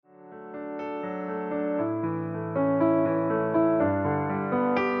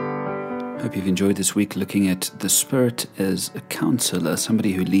Hope you've enjoyed this week looking at the Spirit as a counselor,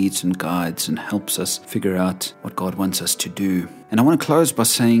 somebody who leads and guides and helps us figure out what God wants us to do. And I want to close by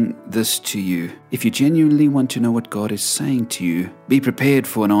saying this to you. If you genuinely want to know what God is saying to you, be prepared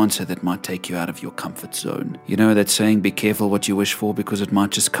for an answer that might take you out of your comfort zone. You know that saying, be careful what you wish for because it might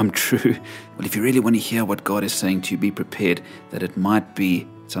just come true. Well, if you really want to hear what God is saying to you, be prepared that it might be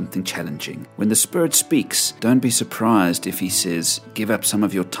something challenging. When the Spirit speaks, don't be surprised if He says, give up some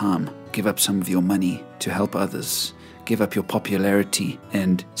of your time, give up some of your money to help others, give up your popularity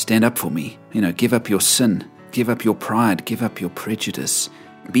and stand up for me. Give up your sin, give up your pride, give up your prejudice.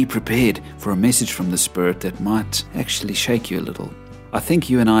 Be prepared for a message from the Spirit that might actually shake you a little. I think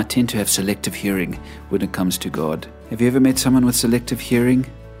you and I tend to have selective hearing when it comes to God. Have you ever met someone with selective hearing,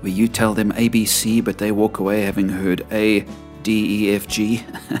 where you tell them ABC, but they walk away having heard A, D, E, F, G?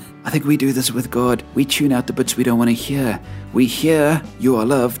 I think we do this with God. We tune out the bits we don't want to hear. We hear you are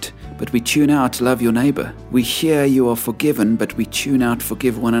loved, but we tune out love your neighbor. We hear you are forgiven, but we tune out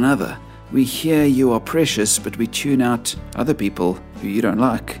forgive one another. We hear you are precious, but we tune out other people who you don't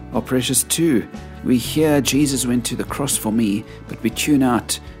like are precious too. We hear Jesus went to the cross for me, but we tune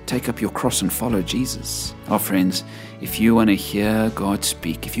out take up your cross and follow Jesus. Our friends, if you want to hear God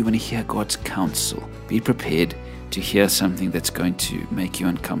speak, if you want to hear God's counsel, be prepared to hear something that's going to make you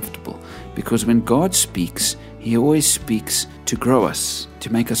uncomfortable. Because when God speaks, He always speaks to grow us,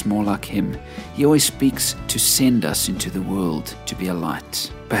 to make us more like Him. He always speaks to send us into the world to be a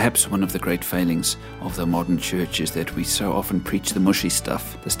light. Perhaps one of the great failings of the modern church is that we so often preach the mushy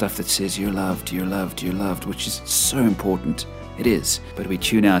stuff, the stuff that says you're loved, you're loved, you're loved, which is so important. It is. But we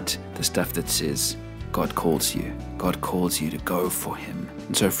tune out the stuff that says God calls you. God calls you to go for Him.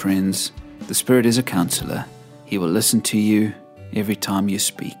 And so friends, the Spirit is a counselor. He will listen to you every time you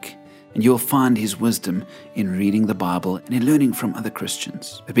speak. And you'll find His wisdom in reading the Bible and in learning from other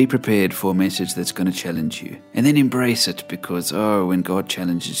Christians. But be prepared for a message that's going to challenge you. And then embrace it because, when God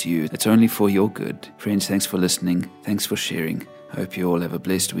challenges you, it's only for your good. Friends, thanks for listening. Thanks for sharing. Hope you all have a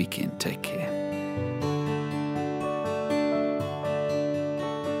blessed weekend. Take care.